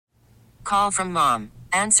Call from mom.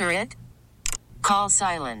 Answer it. Call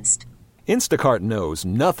silenced. Instacart knows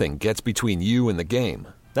nothing gets between you and the game.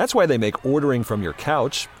 That's why they make ordering from your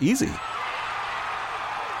couch easy.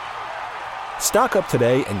 Stock up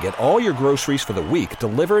today and get all your groceries for the week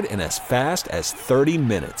delivered in as fast as 30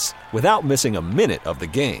 minutes without missing a minute of the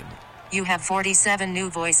game. You have 47 new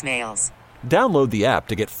voicemails. Download the app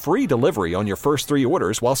to get free delivery on your first 3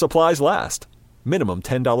 orders while supplies last. Minimum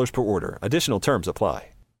 $10 per order. Additional terms apply.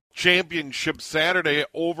 Championship Saturday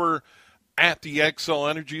over at the Xcel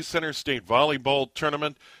Energy Center State Volleyball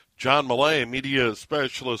Tournament. John Millay, media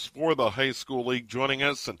specialist for the high school league, joining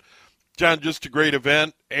us. And John, just a great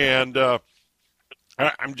event, and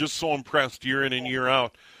I'm just so impressed year in and year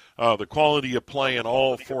out. The quality of play in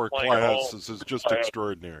all 4 classes is just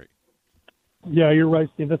extraordinary. Yeah, you're right,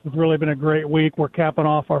 Steve. This has really been a great week. We're capping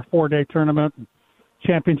off our 4-day tournament.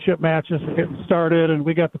 Championship matches are getting started, and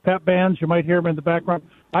we got the pep bands. You might hear them in the background.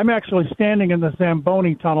 I'm actually standing in the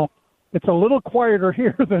Zamboni tunnel. It's a little quieter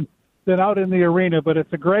here than out in the arena, but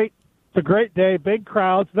it's a great day. Big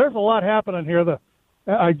crowds. There's a lot happening here.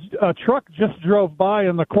 A truck just drove by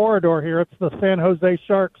in the corridor here. It's the San Jose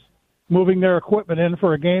Sharks moving their equipment in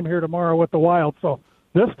for a game here tomorrow with the Wild. So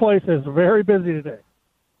this place is very busy today.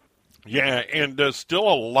 Yeah, and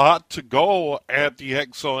still a lot to go at the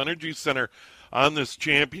Xcel Energy Center on this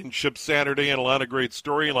championship Saturday, and a lot of great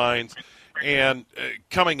storylines. And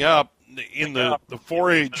coming up in the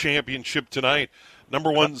 4A championship tonight,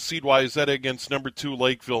 number 1 seed Wayzata against number 2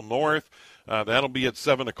 Lakeville North. That'll be at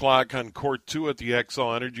 7 o'clock on Court 2 at the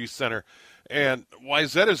Xcel Energy Center. And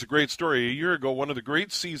Wayzata is a great story. A year ago, one of the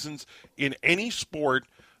great seasons in any sport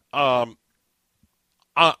on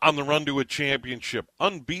the run to a championship.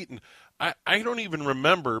 Unbeaten. I don't even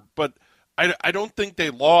remember, but I don't think they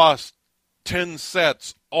lost 10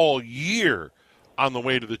 sets all year on the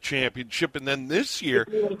way to the championship. And then this year,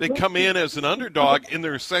 they come in as an underdog in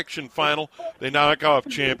their section final. They knock off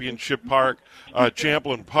Champlin Park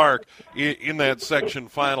in that section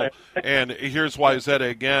final. And here's Wayzata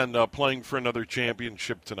again playing for another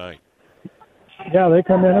championship tonight. Yeah, they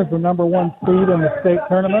come in as the number 1 seed in the state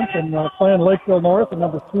tournament and playing Lakeville North, the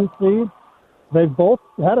number 2 seed. They've both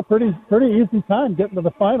had a pretty easy time getting to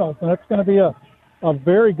the finals, and it's going to be a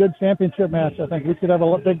very good championship match. I think we should have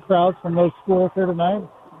a big crowd from those schools here tonight,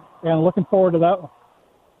 and looking forward to that one.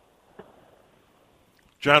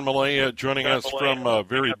 John Millay joining us from a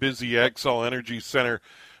very busy Xcel Energy Center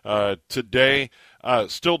today.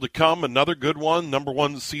 Still to come, another good one, number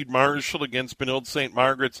 1 seed Marshall against Benilde St.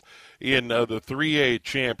 Margaret's in the 3A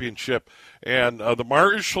championship. And the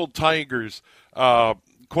Marshall Tigers,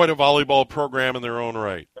 quite a volleyball program in their own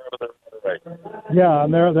right. Yeah,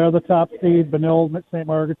 and they're the top seed. Benilde St.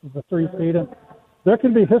 Margaret's is the 3 seed. And there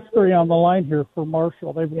can be history on the line here for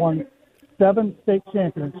Marshall. They've won 7 state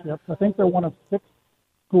championships. I think they're one of 6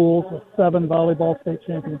 schools with 7 volleyball state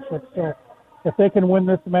championships. So if they can win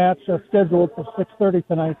this match scheduled for 6:30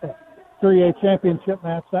 tonight, the 3A championship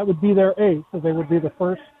match, that would be their 8th. So they would be the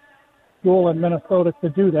first school in Minnesota to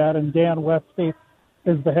do that. And Dan Westby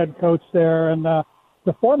is the head coach there. And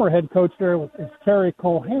the former head coach there is Terry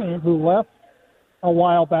Colhane, who left a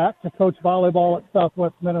while back to coach volleyball at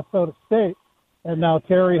Southwest Minnesota State. And now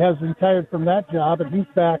Terry has retired from that job, and he's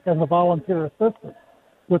back as a volunteer assistant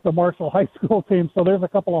with the Marshall High School team. So there's a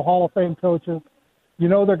couple of Hall of Fame coaches. You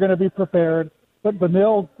know they're going to be prepared. But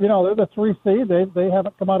Benilde, they're the 3 seed. They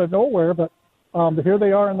haven't come out of nowhere, but here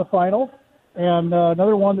they are in the finals. And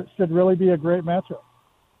another one that should really be a great matchup.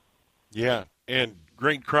 Yeah, and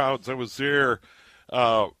great crowds. I was there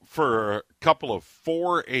for a couple of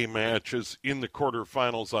 4A matches in the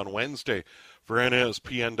quarterfinals on Wednesday for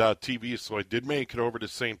NSPN.TV. So I did make it over to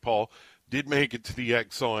St. Paul, did make it to the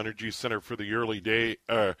Xcel Energy Center for the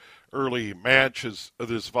early matches of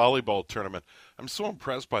this volleyball tournament. I'm so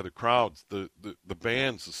impressed by the crowds, the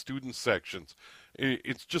bands, the student sections.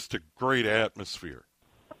 It's just a great atmosphere.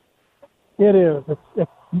 It is.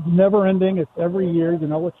 It's never ending. It's every year. You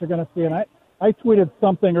know what you're going to see. And I tweeted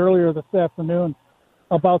something earlier this afternoon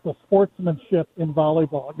about the sportsmanship in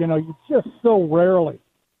volleyball. You just so rarely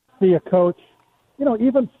see a coach,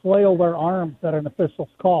 even flail their arms at an official's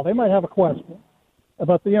call. They might have a question,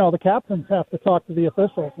 but the captains have to talk to the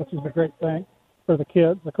officials, which is a great thing for the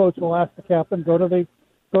kids. The coach will ask the captain, go to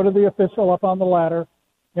the official up on the ladder,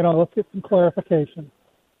 let's get some clarification.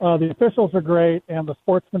 The officials are great, and the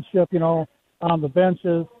sportsmanship, on the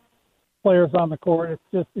benches, players on the court.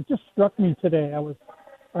 It just struck me today.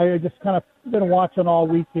 I just kind of been watching all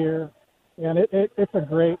week here, and it's a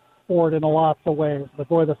great sport in lots of ways. But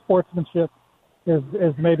boy, the sportsmanship is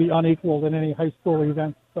maybe unequaled in any high school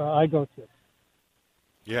event I go to.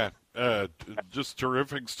 Yeah, just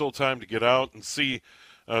terrific. Still time to get out and see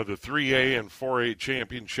the 3A and 4A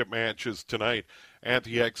championship matches tonight at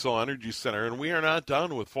the Xcel Energy Center. And we are not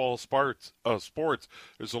done with fall sports.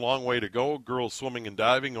 There's a long way to go. Girls swimming and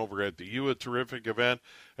diving over at the U, a terrific event.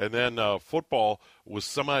 And then football with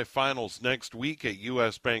semifinals next week at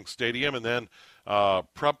U.S. Bank Stadium. And then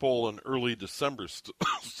Prep Bowl in early December.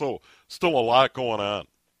 So still a lot going on.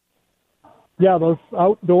 Yeah, those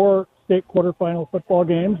outdoor state quarterfinal football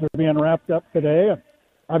games are being wrapped up today.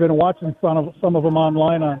 I've been watching some of them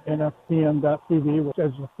online on NFPN.TV, which,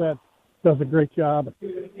 as you said, does a great job.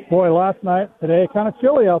 Boy, last night, today, kind of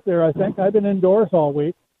chilly out there, I think. I've been indoors all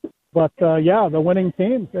week. But, yeah, the winning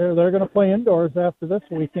teams, they're going to play indoors after this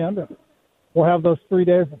weekend. And we'll have those 3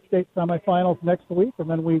 days of state semifinals next week, and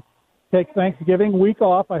then we take Thanksgiving week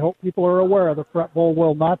off. I hope people are aware the Prep Bowl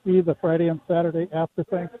will not be the Friday and Saturday after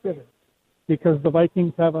Thanksgiving, because the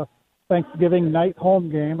Vikings have a Thanksgiving night home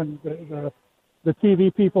game, and the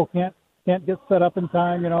TV people can't get set up in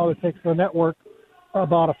time. You know, it takes the network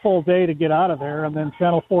about a full day to get out of there, and then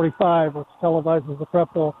Channel 45, which televises the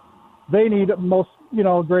Prep Bowl, they need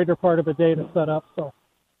greater part of a day to set up. So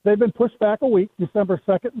they've been pushed back a week, December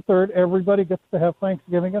 2nd and 3rd. Everybody gets to have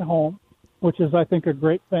Thanksgiving at home, which is, I think, a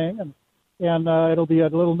great thing, and it'll be a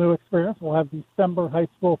little new experience. We'll have December high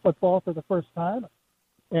school football for the first time.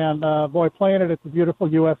 And, boy, playing it at the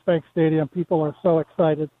beautiful U.S. Bank Stadium, people are so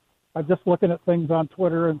excited. I'm just looking at things on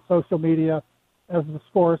Twitter and social media as the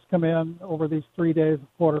scores come in over these 3 days of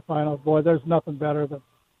quarterfinals. Boy, there's nothing better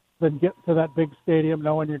than getting to that big stadium,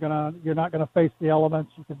 knowing you're not gonna face the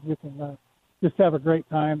elements. You can just have a great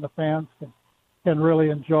time. The fans can really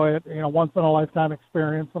enjoy it. Once in a lifetime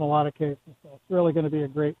experience in a lot of cases. So it's really going to be a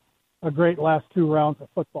great last 2 rounds of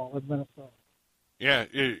football in Minnesota. Yeah,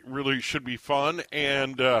 it really should be fun.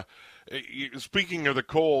 And speaking of the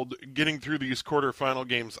cold, getting through these quarterfinal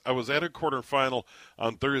games, I was at a quarterfinal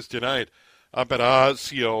on Thursday night up at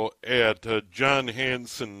Osseo at John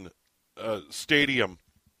Hanson Stadium,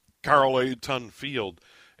 Carl A. Tunn Field,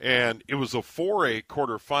 and it was a 4A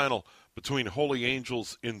quarterfinal between Holy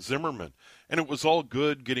Angels and Zimmerman. And it was all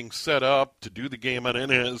good getting set up to do the game on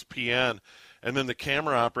NSPN. And then the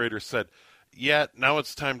camera operator said, yeah, now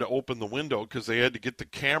it's time to open the window, because they had to get the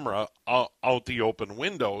camera out the open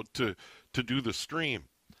window to do the stream.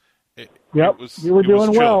 You were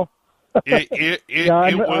doing well. It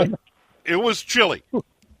was chilly.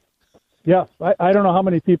 Yes, I don't know how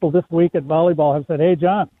many people this week at volleyball have said, hey,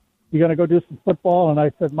 John, you going to go do some football? And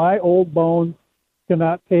I said, my old bones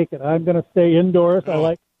cannot take it. I'm going to stay indoors. I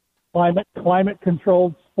like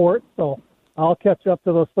climate-controlled sports, so I'll catch up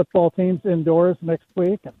to those football teams indoors next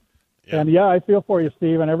week. And yeah, I feel for you,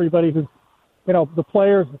 Steve, and everybody who's, the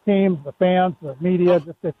players, the teams, the fans, the media.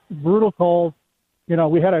 Just it's brutal cold.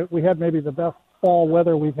 We had maybe the best fall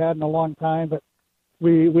weather we've had in a long time, but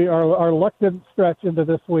our luck didn't stretch into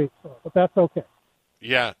this week, but that's okay.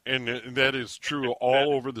 Yeah, and that is true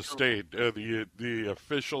all over the state. The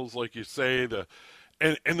officials, like you say,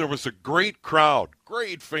 and there was a great crowd,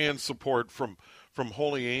 great fan support from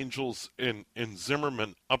Holy Angels in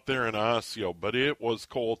Zimmerman up there in Osseo, but it was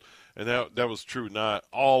cold, and that was true not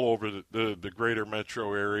all over the greater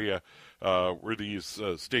metro area where these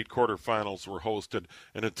state quarterfinals were hosted.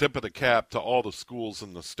 And a tip of the cap to all the schools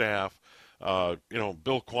and the staff.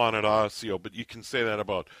 Bill Kwan at Osseo, but you can say that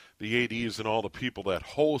about the ADs and all the people that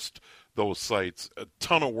host those sites. A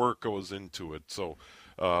ton of work goes into it. So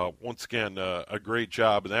once again, a great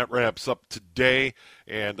job. And that wraps up today.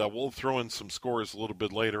 And we'll throw in some scores a little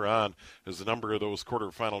bit later on, as a number of those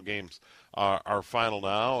quarterfinal games are final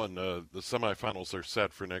now, and the semifinals are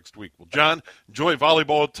set for next week. Well, John, enjoy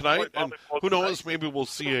volleyball tonight. And who knows, maybe we'll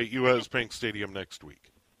see you at U.S. Bank Stadium next week.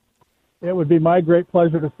 It would be my great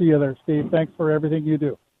pleasure to see you there, Steve. Thanks for everything you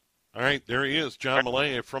do. All right, there he is, John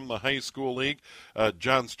Millea from the High School League.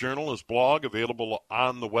 John's journal, his blog, available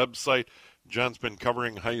on the website. John's been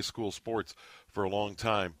covering high school sports for a long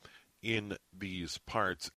time in these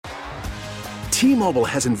parts. T-Mobile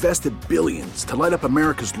has invested billions to light up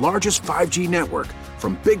America's largest 5G network,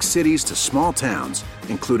 from big cities to small towns,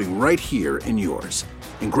 including right here in yours.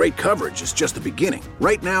 And great coverage is just the beginning.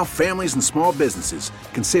 Right now, families and small businesses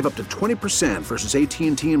can save up to 20% versus AT&T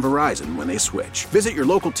and Verizon when they switch. Visit your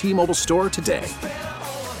local T-Mobile store today.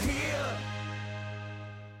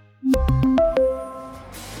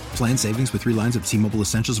 Plan savings with 3 lines of T-Mobile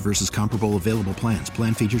Essentials versus comparable available plans.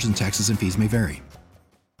 Plan features and taxes and fees may vary.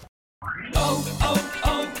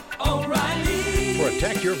 O'Reilly. For a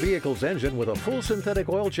Protect your vehicle's engine with a full synthetic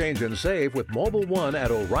oil change and save with Mobil 1 at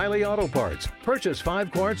O'Reilly Auto Parts. Purchase 5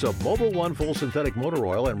 quarts of Mobil 1 full synthetic motor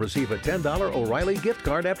oil and receive a $10 O'Reilly gift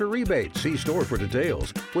card after rebate. See store for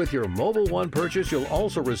details. With your Mobil 1 purchase, you'll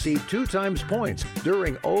also receive 2 times points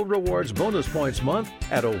during O Rewards Bonus Points Month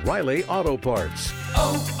at O'Reilly Auto Parts.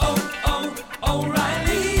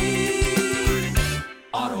 O'Reilly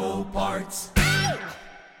Auto Parts.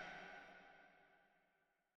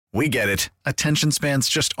 We get it. Attention spans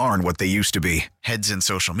just aren't what they used to be. Heads in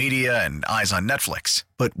social media and eyes on Netflix.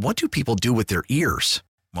 But what do people do with their ears?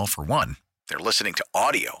 Well, for one, they're listening to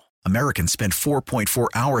audio. Americans spend 4.4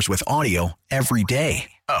 hours with audio every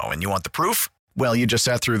day. Oh, and you want the proof? Well, you just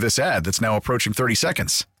sat through this ad that's now approaching 30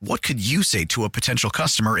 seconds. What could you say to a potential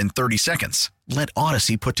customer in 30 seconds? Let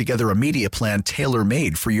Odyssey put together a media plan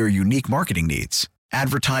tailor-made for your unique marketing needs.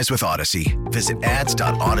 Advertise with Odyssey. Visit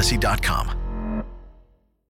ads.odyssey.com.